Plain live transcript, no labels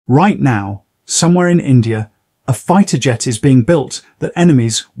Right now, somewhere in India, a fighter jet is being built that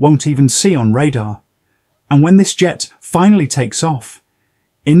enemies won't even see on radar. And when this jet finally takes off,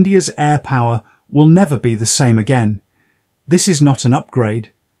 India's air power will never be the same again. This is not an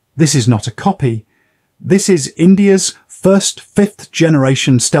upgrade. This is not a copy. This is India's first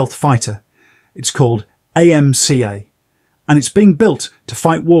fifth-generation stealth fighter. It's called AMCA, and it's being built to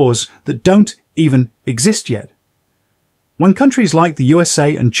fight wars that don't even exist yet. When countries like the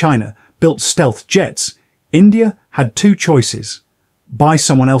USA and China built stealth jets, India had two choices: buy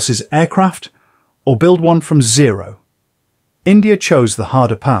someone else's aircraft or build one from zero. India chose the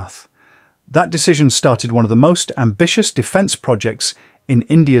harder path. That decision started one of the most ambitious defense projects in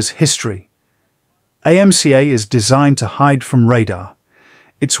India's history. AMCA is designed to hide from radar.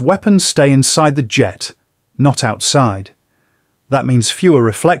 Its weapons stay inside the jet, not outside. That means fewer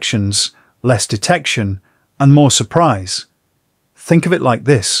reflections, less detection, and more surprise. Think of it like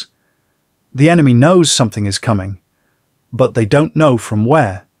this. The enemy knows something is coming, but they don't know from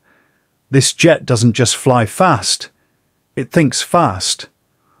where. This jet doesn't just fly fast, it thinks fast.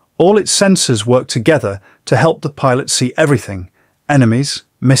 All its sensors work together to help the pilot see everything: enemies,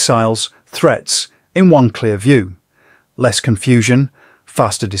 missiles, threats, in one clear view. Less confusion,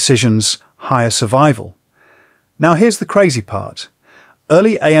 faster decisions, higher survival. Now here's the crazy part.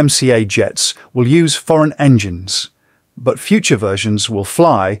 Early AMCA jets will use foreign engines, but future versions will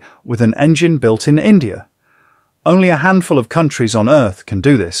fly with an engine built in India. Only a handful of countries on Earth can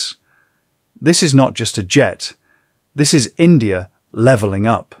do this. This is not just a jet. This is India leveling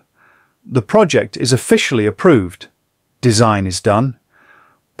up. The project is officially approved. Design is done.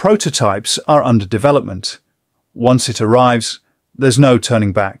 Prototypes are under development. Once it arrives, there's no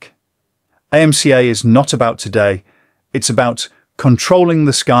turning back. AMCA is not about today. It's about controlling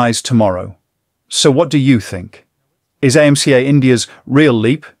the skies tomorrow. So what do you think? Is AMCA India's real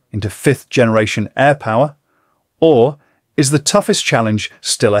leap into fifth-generation air power? Or is the toughest challenge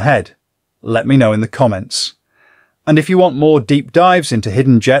still ahead? Let me know in the comments. And if you want more deep dives into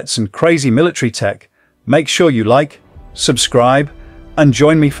hidden jets and crazy military tech, make sure you like, subscribe, and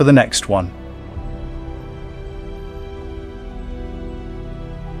join me for the next one.